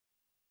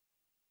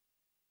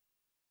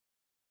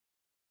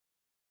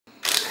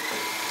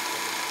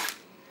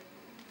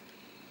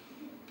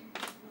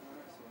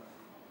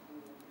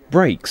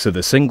Brakes are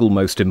the single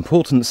most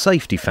important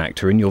safety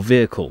factor in your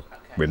vehicle.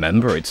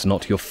 Remember, it's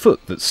not your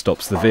foot that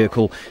stops the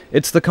vehicle,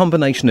 it's the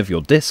combination of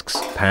your discs,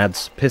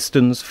 pads,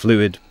 pistons,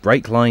 fluid,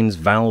 brake lines,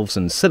 valves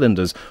and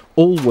cylinders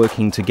all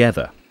working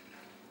together.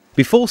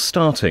 Before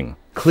starting,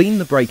 clean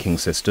the braking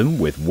system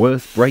with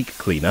Würth brake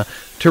cleaner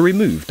to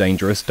remove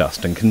dangerous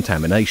dust and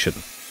contamination.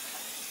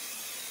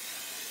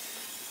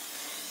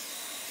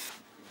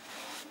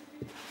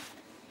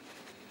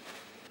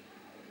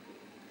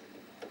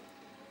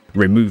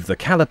 Remove the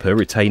caliper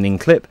retaining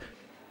clip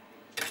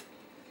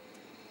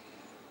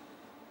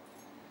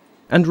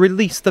and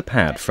release the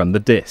pad from the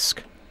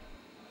disc.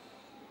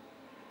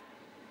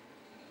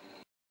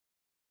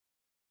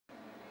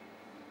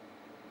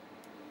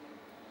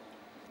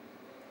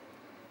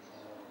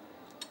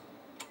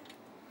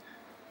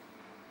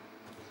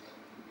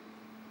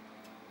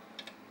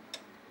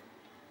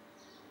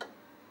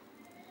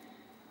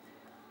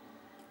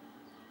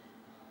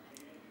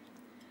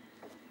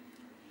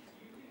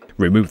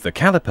 Remove the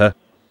caliper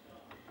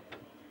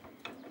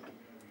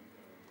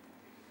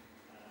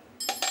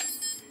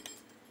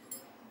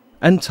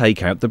and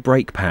take out the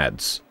brake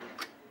pads.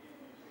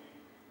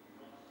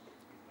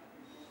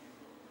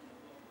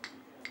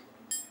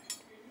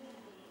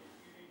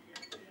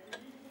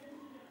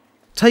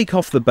 Take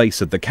off the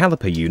base of the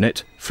caliper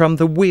unit from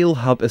the wheel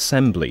hub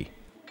assembly.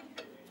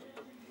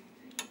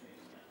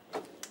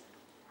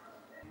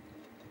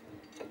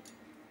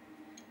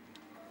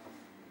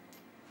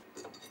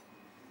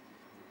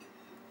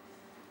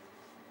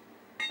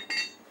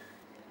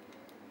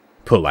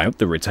 Pull out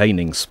the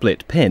retaining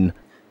split pin,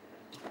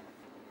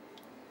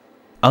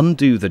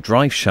 undo the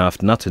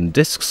driveshaft nut and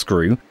disc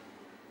screw,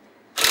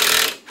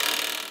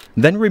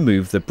 then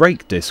remove the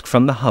brake disc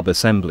from the hub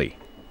assembly.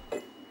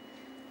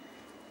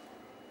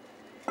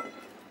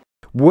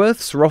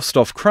 Würth's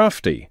Rostov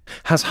Crafty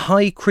has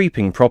high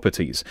creeping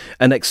properties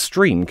and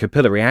extreme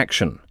capillary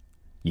action.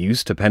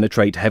 Used to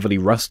penetrate heavily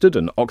rusted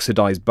and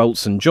oxidized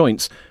bolts and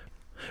joints,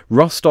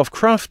 Rostov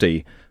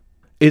Crafty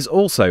is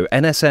also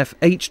NSF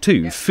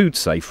H2 food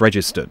safe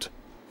registered.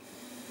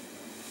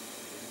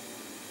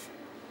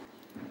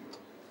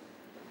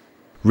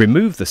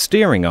 Remove the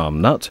steering arm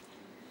nut,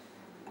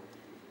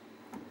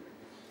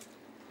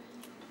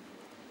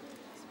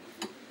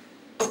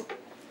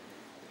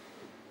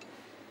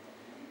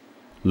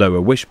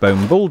 lower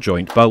wishbone ball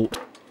joint bolt,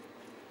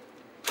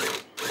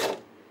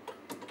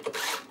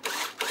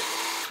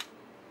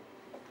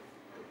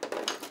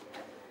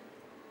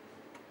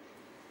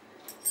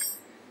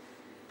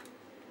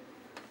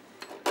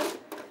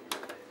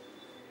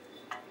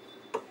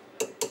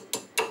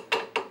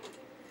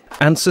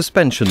 and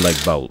suspension leg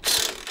bolts.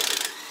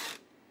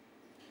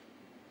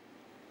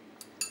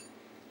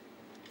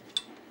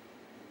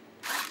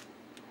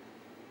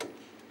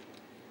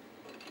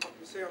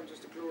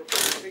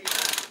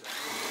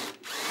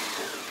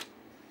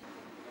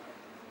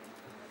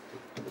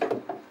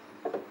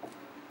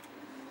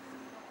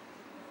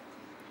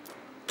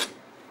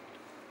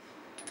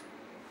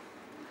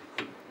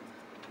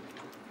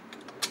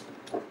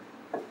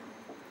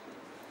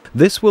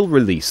 This will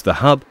release the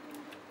hub,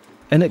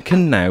 and it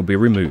can now be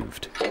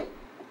removed.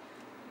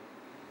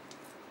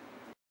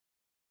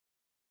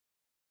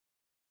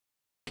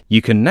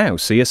 You can now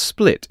see a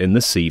split in the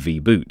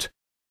CV boot.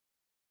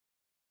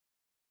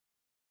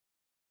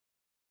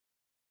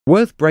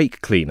 Würth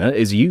brake cleaner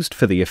is used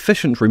for the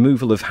efficient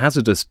removal of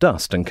hazardous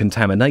dust and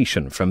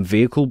contamination from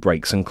vehicle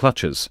brakes and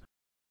clutches.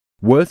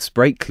 Würth's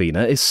brake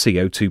cleaner is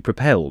CO2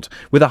 propelled,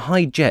 with a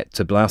high jet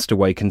to blast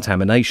away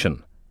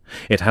contamination.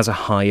 It has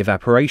a high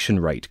evaporation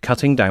rate,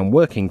 cutting down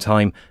working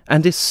time,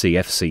 and is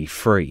CFC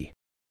free.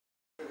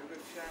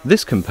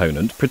 This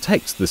component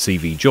protects the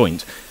CV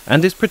joint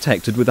and is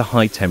protected with a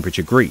high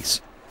temperature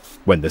grease.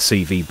 When the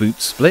CV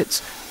boot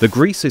splits, the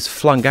grease is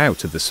flung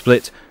out of the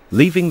split,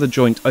 leaving the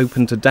joint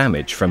open to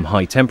damage from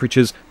high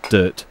temperatures,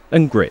 dirt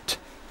and grit.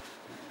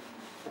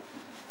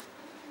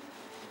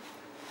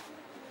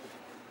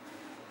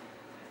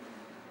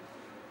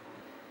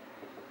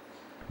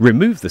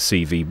 Remove the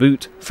CV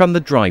boot from the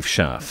drive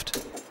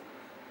shaft.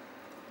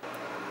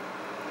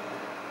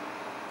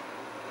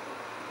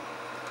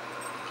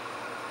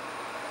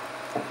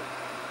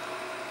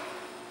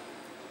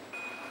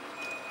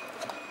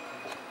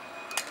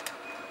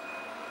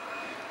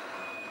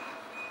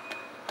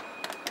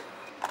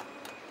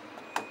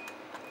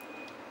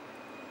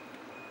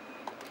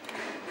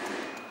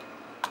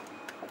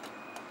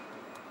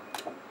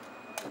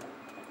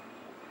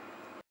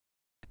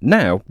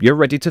 Now you're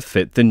ready to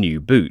fit the new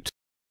boot.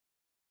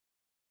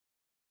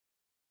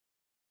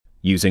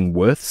 Using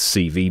Würth's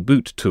CV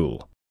boot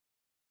tool.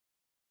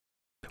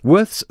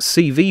 Würth's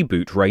CV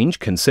boot range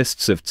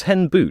consists of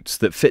 10 boots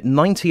that fit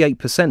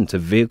 98%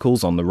 of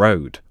vehicles on the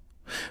road.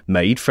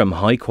 Made from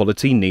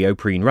high-quality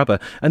neoprene rubber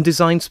and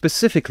designed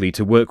specifically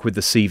to work with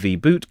the CV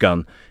boot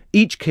gun,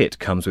 each kit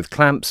comes with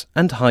clamps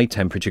and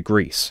high-temperature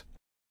grease.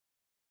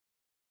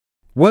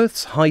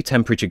 Würth's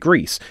high-temperature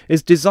grease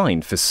is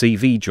designed for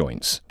CV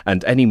joints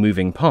and any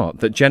moving part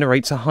that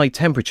generates a high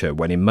temperature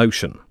when in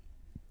motion.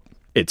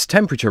 Its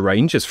temperature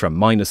range is from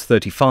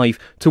 -35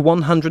 to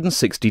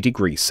 160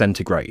 degrees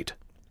centigrade.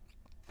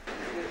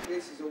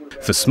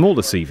 For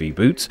smaller CV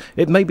boots,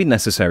 it may be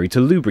necessary to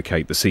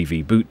lubricate the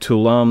CV boot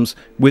tool arms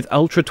with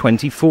Ultra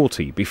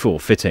 2040 before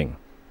fitting.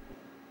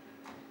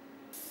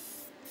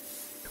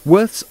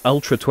 Würth's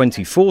Ultra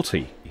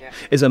 2040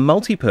 is a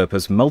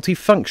multi-purpose,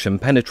 multi-function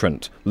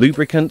penetrant,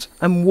 lubricant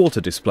and water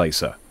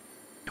displacer.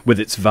 With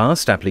its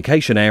vast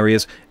application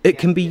areas, it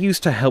can be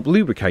used to help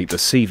lubricate the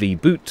CV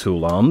boot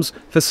tool arms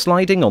for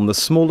sliding on the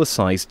smaller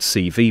sized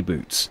CV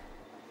boots.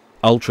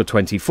 Ultra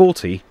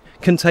 2040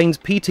 contains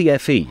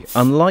PTFE,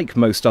 unlike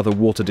most other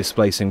water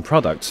displacing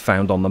products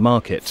found on the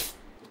market.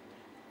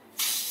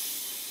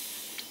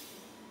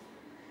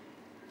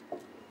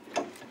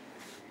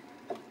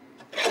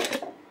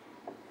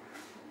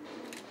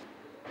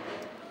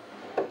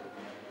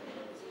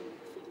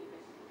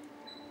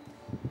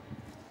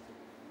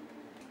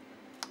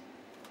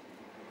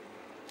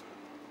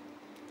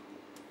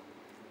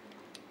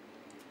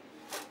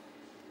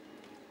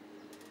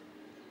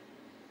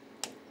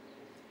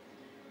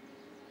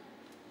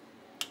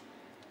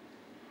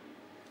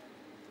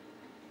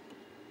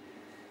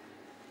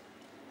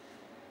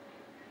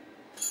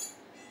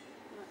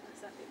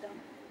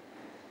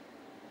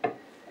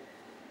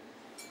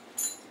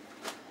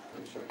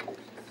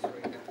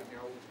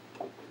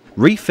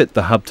 Refit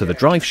the hub to the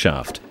drive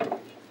shaft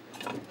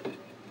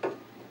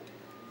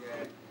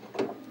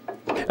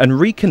and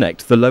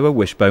reconnect the lower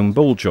wishbone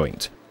ball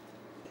joint.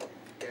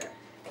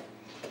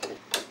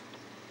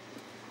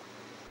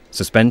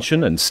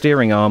 Suspension and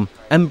steering arm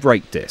and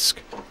brake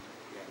disc.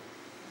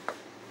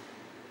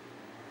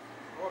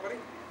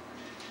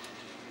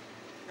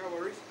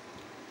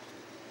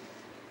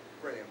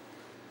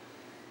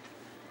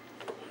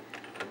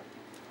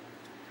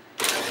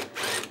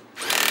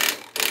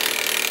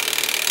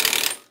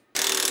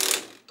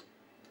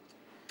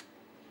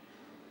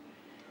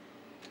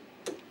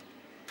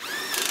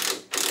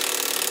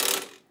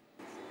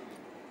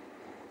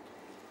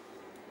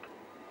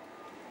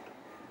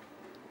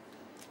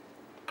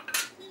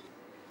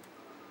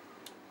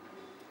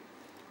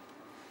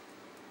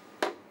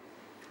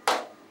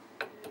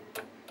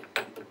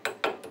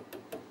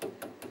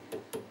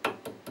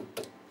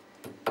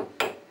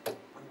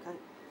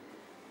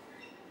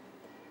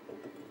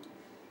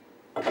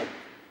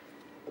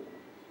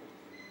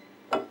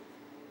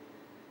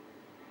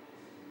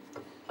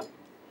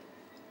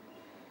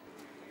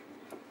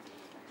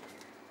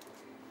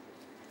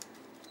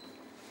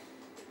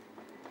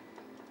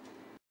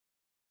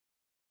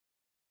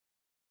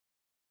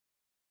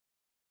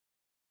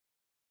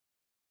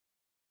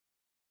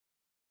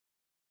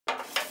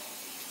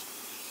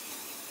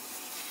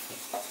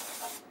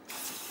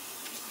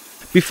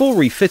 Before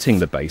refitting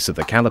the base of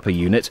the caliper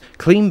unit,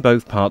 clean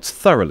both parts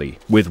thoroughly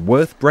with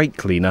Würth brake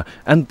cleaner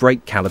and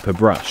brake caliper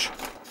brush.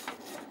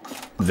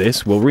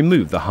 This will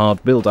remove the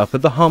hard build-up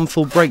of the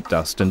harmful brake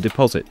dust and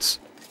deposits.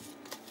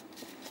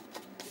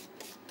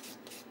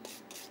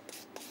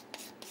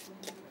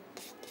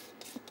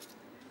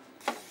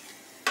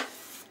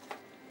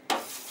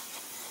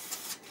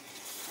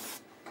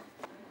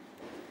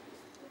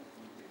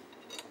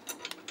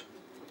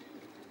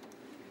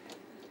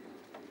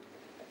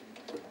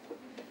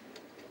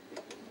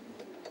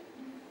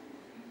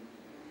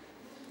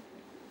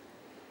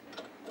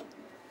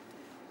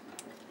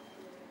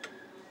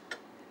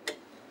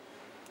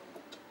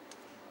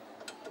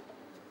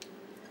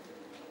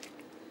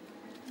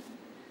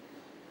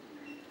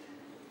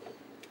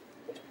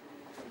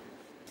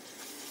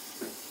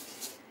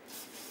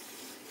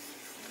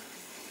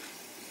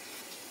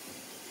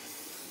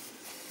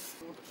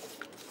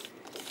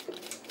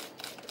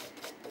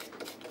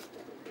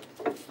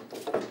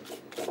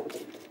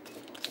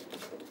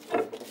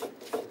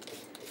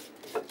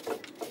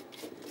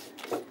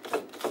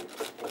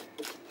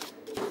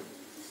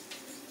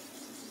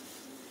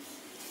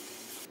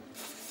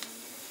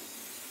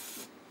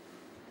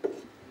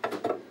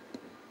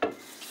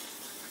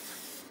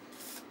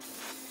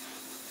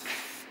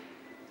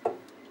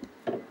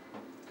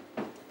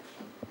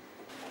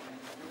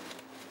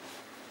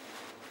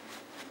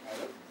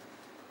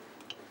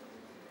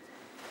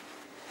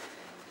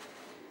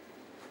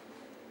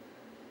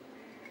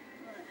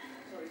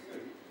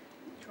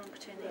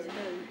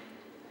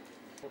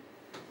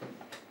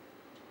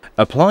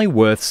 Apply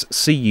Würth's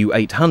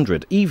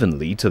CU800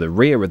 evenly to the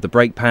rear of the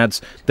brake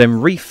pads, then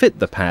refit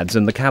the pads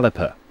and the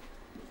caliper.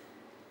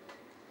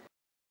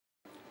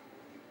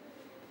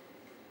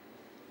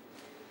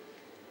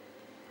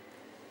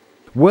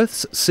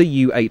 Würth's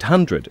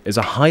CU800 is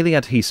a highly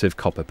adhesive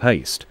copper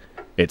paste.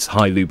 Its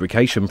high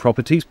lubrication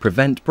properties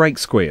prevent brake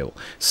squeal,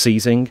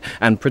 seizing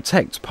and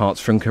protect parts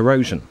from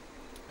corrosion.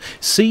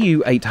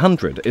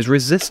 CU800 is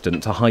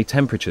resistant to high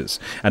temperatures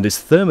and is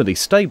thermally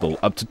stable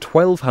up to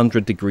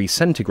 1200 degrees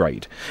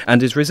centigrade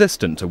and is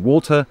resistant to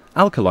water,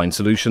 alkaline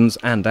solutions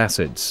and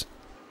acids.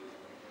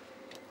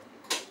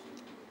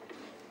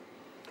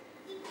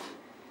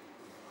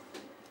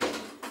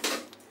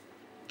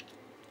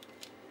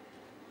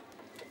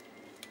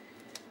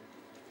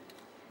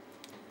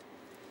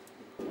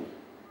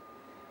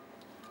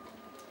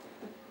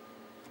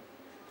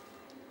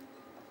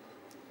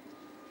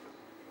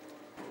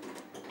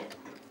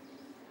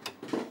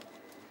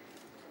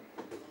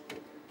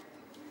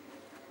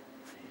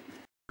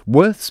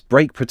 Würth's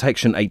Brake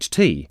Protection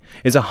HT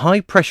is a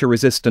high-pressure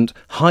resistant,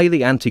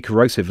 highly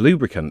anti-corrosive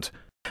lubricant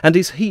and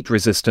is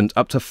heat-resistant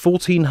up to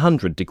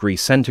 1400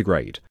 degrees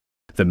centigrade.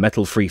 The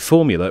metal-free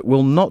formula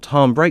will not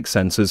harm brake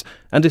sensors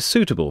and is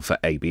suitable for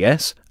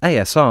ABS,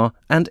 ASR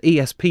and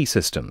ESP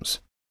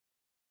systems.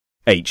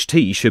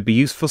 HT should be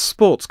used for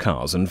sports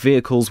cars and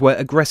vehicles where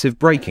aggressive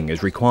braking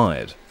is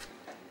required.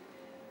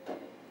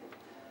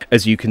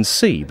 As you can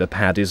see, the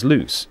pad is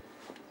loose.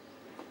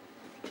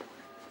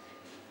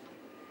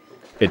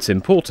 It's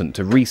important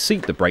to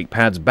reseat the brake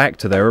pads back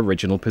to their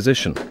original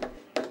position.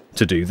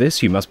 To do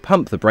this, you must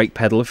pump the brake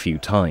pedal a few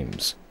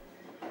times.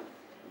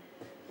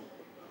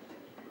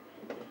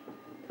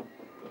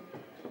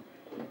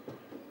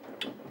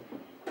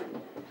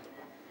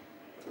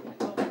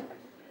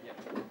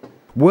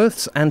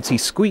 Würth's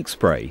anti-squeak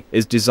spray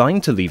is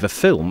designed to leave a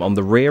film on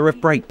the rear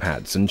of brake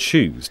pads and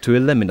shoes to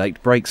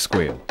eliminate brake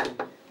squeal.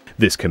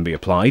 This can be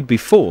applied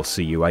before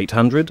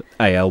CU800,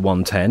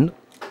 AL110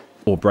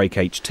 or Brake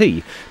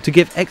HT to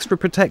give extra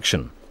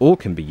protection, or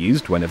can be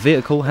used when a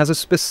vehicle has a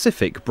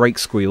specific brake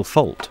squeal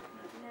fault.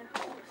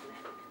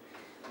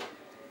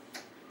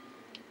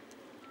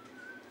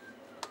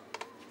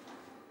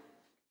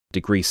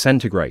 Degrees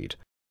centigrade.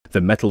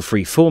 The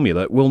metal-free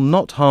formula will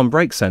not harm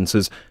brake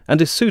sensors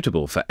and is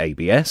suitable for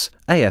ABS,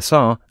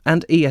 ASR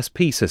and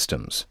ESP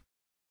systems.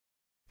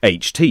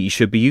 HT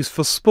should be used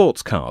for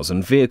sports cars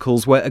and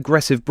vehicles where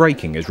aggressive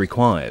braking is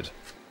required.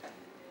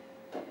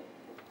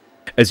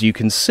 As you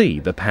can see,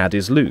 the pad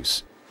is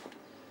loose.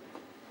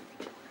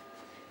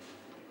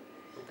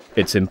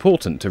 It's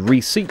important to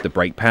reseat the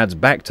brake pads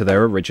back to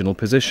their original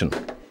position.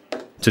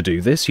 To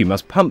do this, you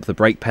must pump the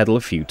brake pedal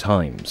a few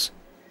times.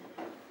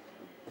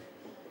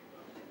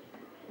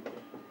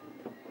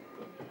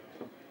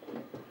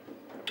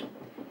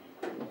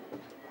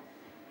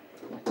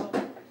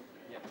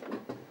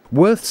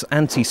 Würth's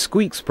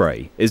anti-squeak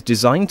spray is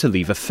designed to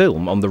leave a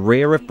film on the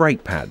rear of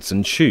brake pads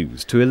and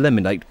shoes to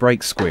eliminate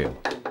brake squeal.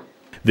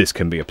 This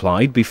can be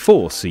applied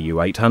before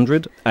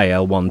CU800,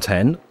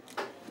 AL110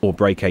 or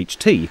Brake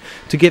HT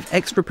to give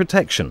extra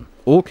protection,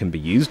 or can be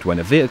used when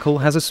a vehicle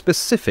has a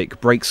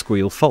specific brake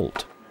squeal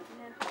fault.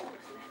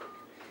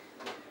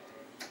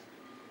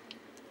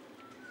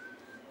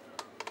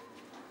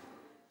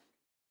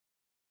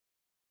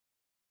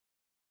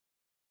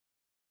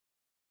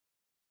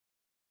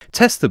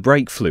 Test the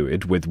brake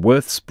fluid with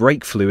Würth's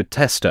brake fluid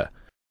tester.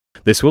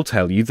 This will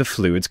tell you the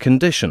fluid's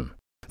condition.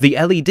 The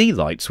LED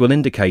lights will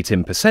indicate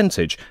in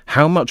percentage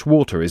how much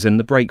water is in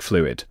the brake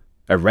fluid.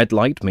 A red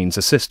light means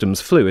a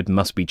system's fluid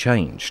must be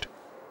changed.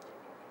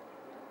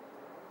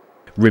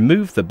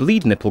 Remove the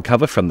bleed nipple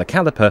cover from the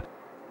caliper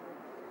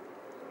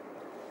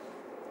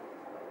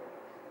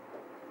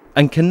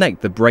and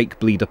connect the brake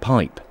bleeder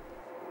pipe.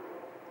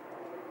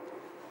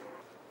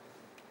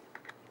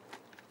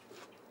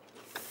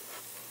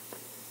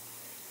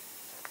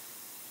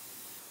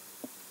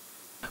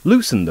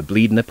 Loosen the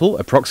bleed nipple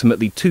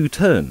approximately 2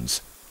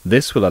 turns.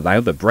 This will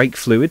allow the brake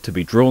fluid to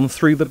be drawn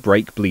through the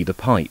brake bleeder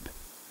pipe.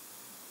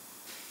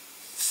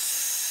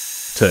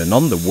 Turn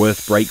on the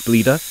Würth brake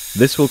bleeder.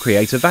 This will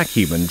create a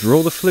vacuum and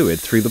draw the fluid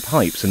through the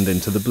pipes and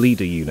into the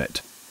bleeder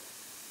unit.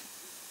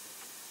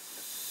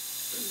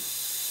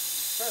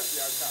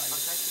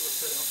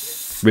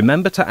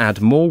 Remember to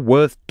add more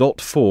Würth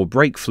 .4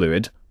 brake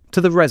fluid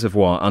to the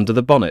reservoir under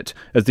the bonnet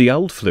as the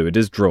old fluid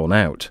is drawn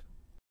out.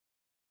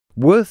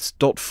 Würth's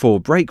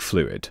 .4 brake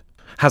fluid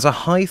has a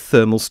high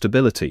thermal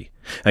stability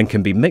and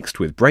can be mixed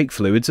with brake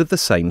fluids of the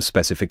same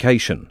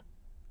specification.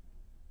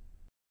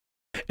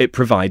 It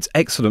provides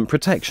excellent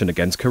protection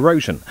against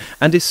corrosion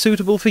and is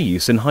suitable for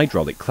use in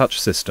hydraulic clutch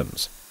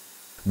systems.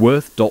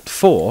 Würth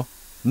 .4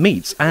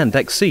 meets and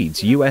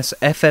exceeds US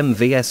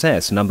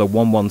FMVSS number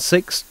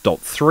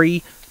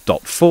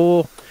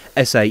 116.3.4,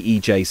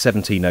 SAEJ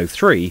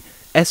 1703,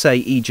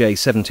 SAEJ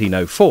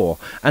 1704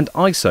 and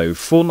ISO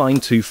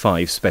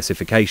 4925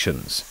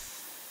 specifications.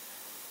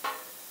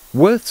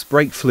 Würth's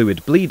brake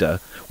fluid bleeder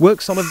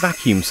works on a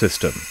vacuum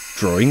system,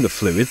 drawing the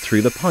fluid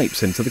through the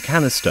pipes into the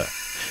canister.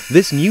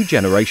 This new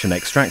generation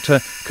extractor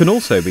can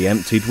also be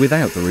emptied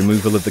without the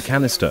removal of the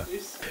canister.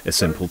 A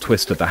simple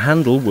twist of the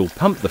handle will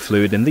pump the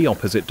fluid in the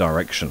opposite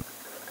direction.